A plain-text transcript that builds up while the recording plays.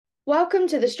Welcome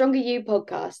to the Stronger You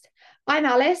podcast. I'm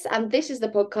Alice, and this is the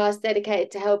podcast dedicated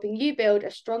to helping you build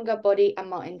a stronger body and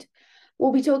mind.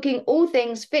 We'll be talking all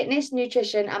things fitness,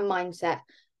 nutrition, and mindset,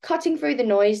 cutting through the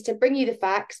noise to bring you the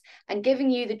facts and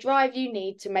giving you the drive you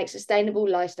need to make sustainable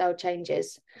lifestyle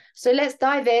changes. So let's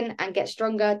dive in and get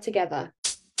stronger together.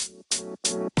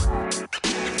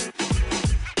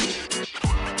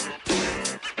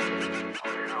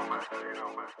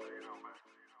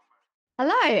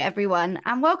 Hello, everyone,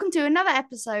 and welcome to another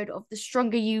episode of the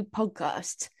Stronger You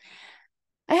podcast.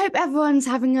 I hope everyone's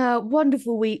having a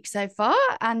wonderful week so far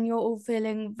and you're all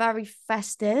feeling very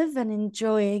festive and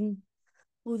enjoying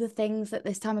all the things that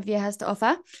this time of year has to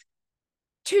offer.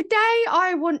 Today,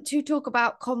 I want to talk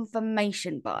about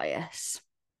confirmation bias.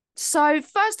 So,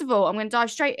 first of all, I'm going to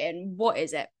dive straight in. What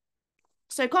is it?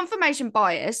 So, confirmation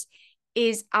bias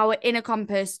is our inner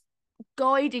compass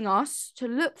guiding us to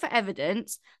look for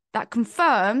evidence that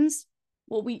confirms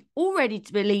what we already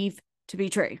believe to be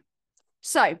true.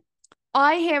 So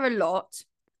I hear a lot,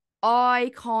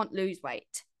 I can't lose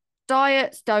weight.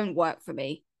 Diets don't work for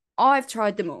me. I've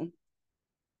tried them all.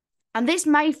 And this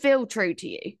may feel true to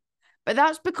you, but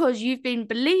that's because you've been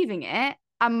believing it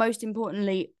and, most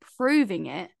importantly, proving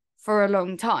it for a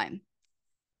long time.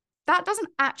 That doesn't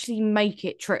actually make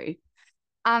it true.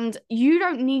 And you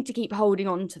don't need to keep holding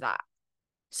on to that.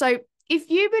 So if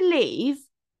you believe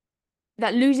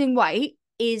that losing weight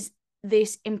is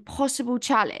this impossible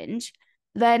challenge,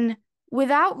 then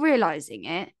without realizing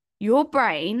it, your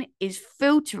brain is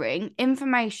filtering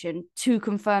information to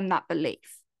confirm that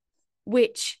belief,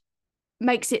 which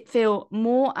makes it feel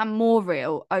more and more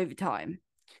real over time.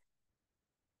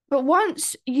 But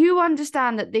once you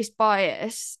understand that this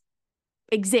bias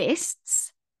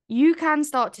exists, you can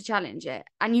start to challenge it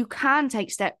and you can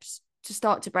take steps to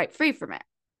start to break free from it.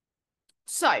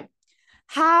 So,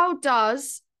 how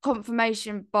does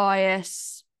confirmation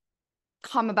bias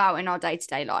come about in our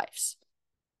day-to-day lives?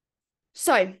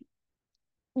 So,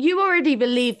 you already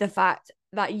believe the fact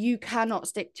that you cannot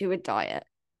stick to a diet.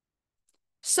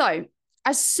 So,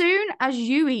 as soon as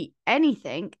you eat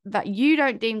anything that you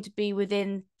don't deem to be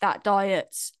within that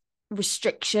diet's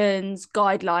restrictions,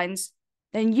 guidelines,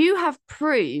 then you have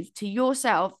proved to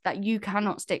yourself that you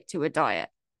cannot stick to a diet.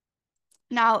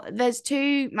 Now, there's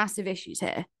two massive issues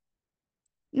here.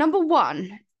 Number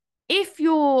one, if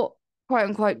your quote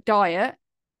unquote diet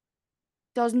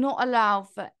does not allow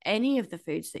for any of the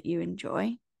foods that you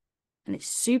enjoy, and it's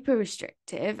super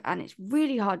restrictive and it's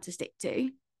really hard to stick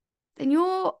to, then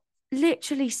you're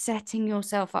literally setting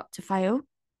yourself up to fail.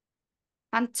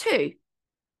 And two,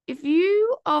 if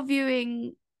you are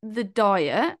viewing the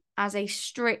diet as a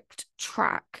strict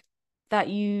track that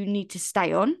you need to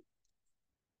stay on,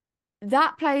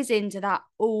 that plays into that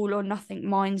all or nothing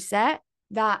mindset,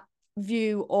 that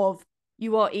view of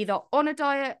you are either on a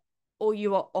diet or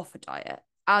you are off a diet,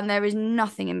 and there is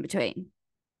nothing in between.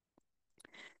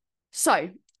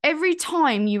 So every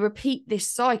time you repeat this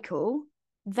cycle,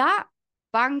 that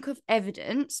bank of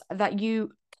evidence that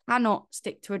you cannot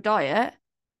stick to a diet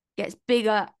gets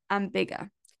bigger and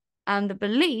bigger. And the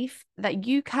belief that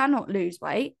you cannot lose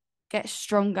weight gets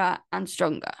stronger and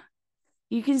stronger.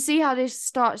 You can see how this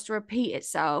starts to repeat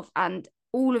itself, and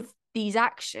all of these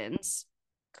actions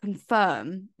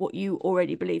confirm what you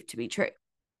already believe to be true.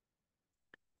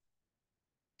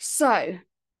 So,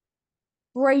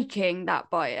 breaking that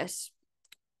bias.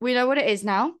 We know what it is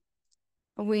now,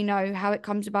 and we know how it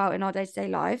comes about in our day-to-day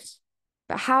lives,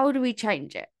 but how do we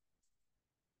change it?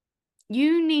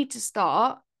 You need to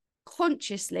start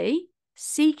consciously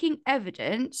seeking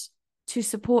evidence to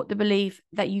support the belief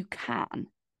that you can.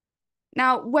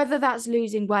 Now, whether that's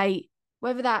losing weight,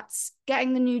 whether that's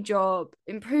getting the new job,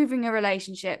 improving a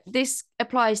relationship, this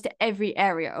applies to every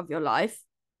area of your life.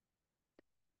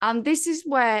 And this is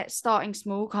where starting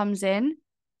small comes in.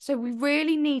 So we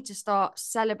really need to start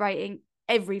celebrating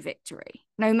every victory,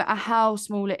 no matter how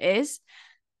small it is.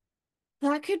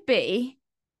 That could be,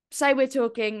 say we're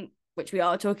talking, which we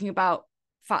are talking about,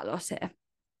 fat loss here.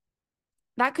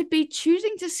 That could be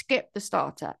choosing to skip the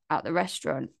starter at the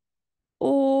restaurant,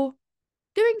 or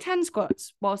doing 10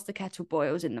 squats whilst the kettle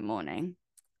boils in the morning.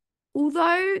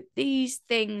 Although these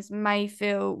things may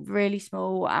feel really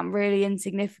small and really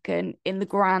insignificant in the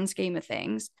grand scheme of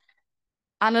things,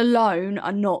 and alone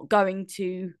are not going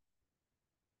to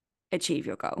achieve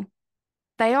your goal,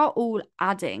 they are all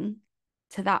adding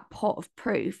to that pot of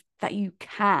proof that you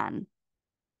can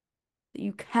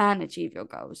achieve your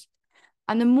goals.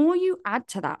 And the more you add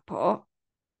to that pot,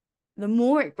 the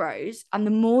more it grows, and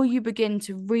the more you begin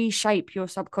to reshape your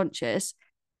subconscious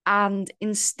and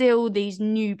instill these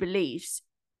new beliefs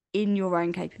in your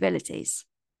own capabilities.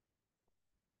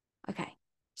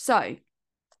 So,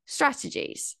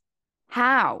 strategies.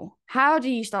 How do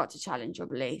you start to challenge your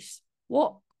beliefs?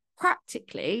 What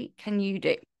practically can you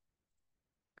do?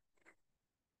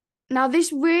 Now,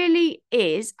 this really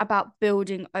is about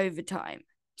building over time.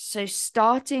 So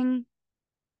starting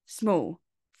small,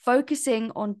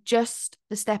 focusing on just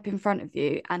the step in front of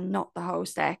you and not the whole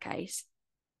staircase.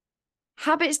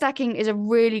 Habit stacking is a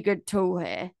really good tool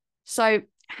here. So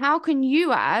how can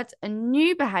you add a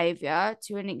new behavior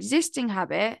to an existing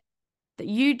habit that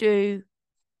you do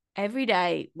every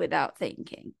day without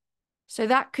thinking? So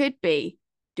that could be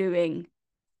doing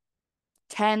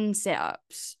 10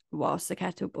 sit-ups whilst the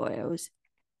kettle boils.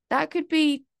 That could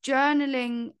be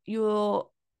journaling your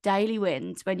daily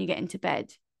wins when you get into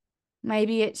bed.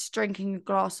 Maybe it's drinking a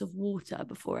glass of water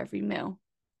before every meal.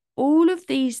 All of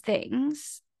these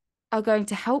things are going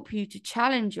to help you to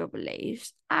challenge your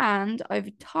beliefs, and over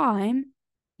time,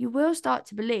 you will start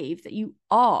to believe that you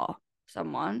are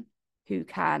someone who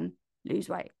can lose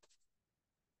weight.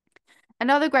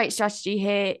 Another great strategy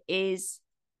here is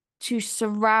to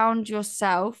surround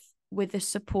yourself with a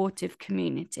supportive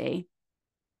community.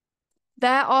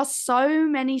 There are so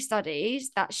many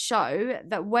studies that show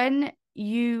that when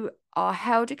you are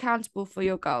held accountable for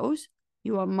your goals,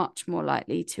 you are much more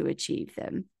likely to achieve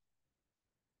them.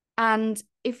 And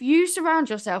if you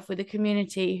surround yourself with a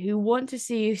community who want to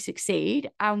see you succeed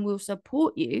and will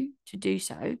support you to do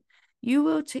so, you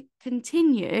will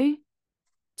continue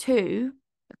to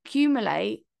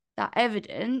accumulate that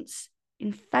evidence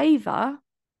in favor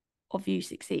of you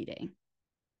succeeding.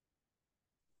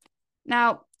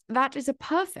 Now, that is a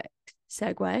perfect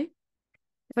segue,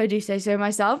 if I do say so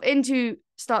myself, into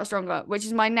Start Stronger, which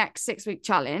is my next 6-week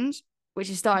challenge, which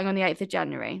is starting on the 8th of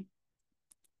January.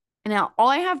 Now,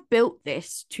 I have built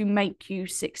this to make you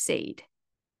succeed.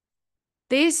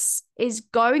 This is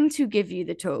going to give you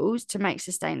the tools to make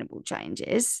sustainable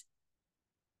changes.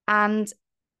 And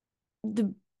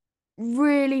the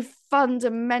really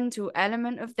fundamental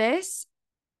element of this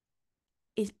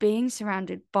is being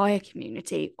surrounded by a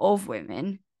community of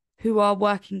women who are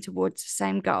working towards the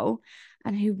same goal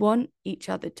and who want each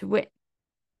other to win.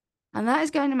 And that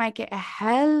is going to make it a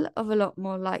hell of a lot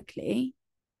more likely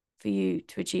for you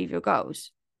to achieve your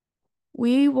goals.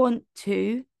 We want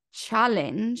to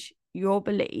challenge your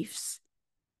beliefs,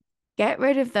 get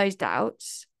rid of those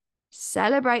doubts,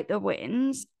 celebrate the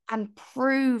wins, and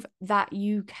prove that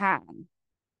you can.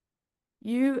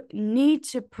 You need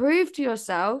to prove to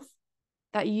yourself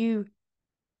that you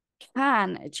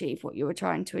can achieve what you were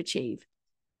trying to achieve.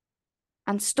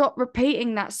 And stop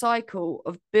repeating that cycle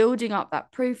of building up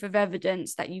that proof of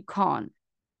evidence that you can't.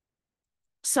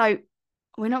 So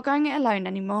we're not going it alone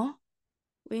anymore.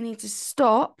 We need to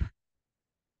stop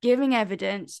giving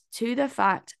evidence to the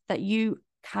fact that you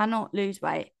cannot lose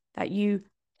weight, that you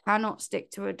cannot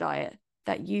stick to a diet,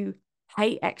 that you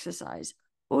hate exercise.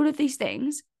 All of these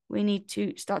things, we need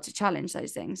to start to challenge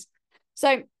those things.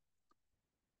 So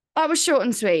that was short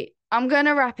and sweet. I'm going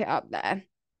to wrap it up there.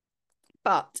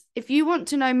 But if you want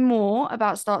to know more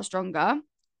about Start Stronger,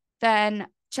 then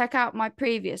check out my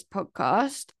previous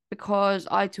podcast, because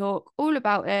I talk all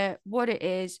about it, what it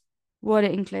is, what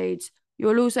it includes.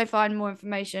 You'll also find more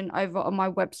information over on my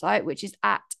website, which is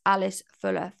at Alice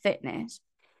Fuller Fitness.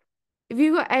 If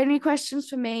you've got any questions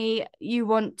for me, you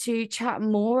want to chat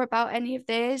more about any of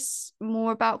this,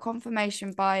 more about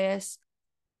confirmation bias,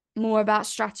 more about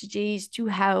strategies to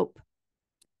help,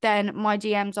 then my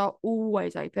DMs are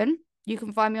always open. You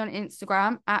can find me on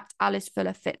Instagram at Alice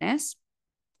Fuller Fitness.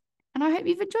 And I hope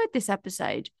you've enjoyed this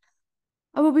episode.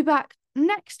 I will be back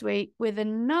next week with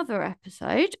another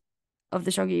episode of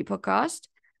the Stronger You podcast.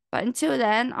 But until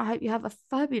then, I hope you have a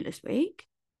fabulous week.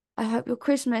 I hope your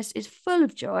Christmas is full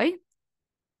of joy.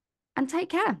 And take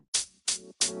care.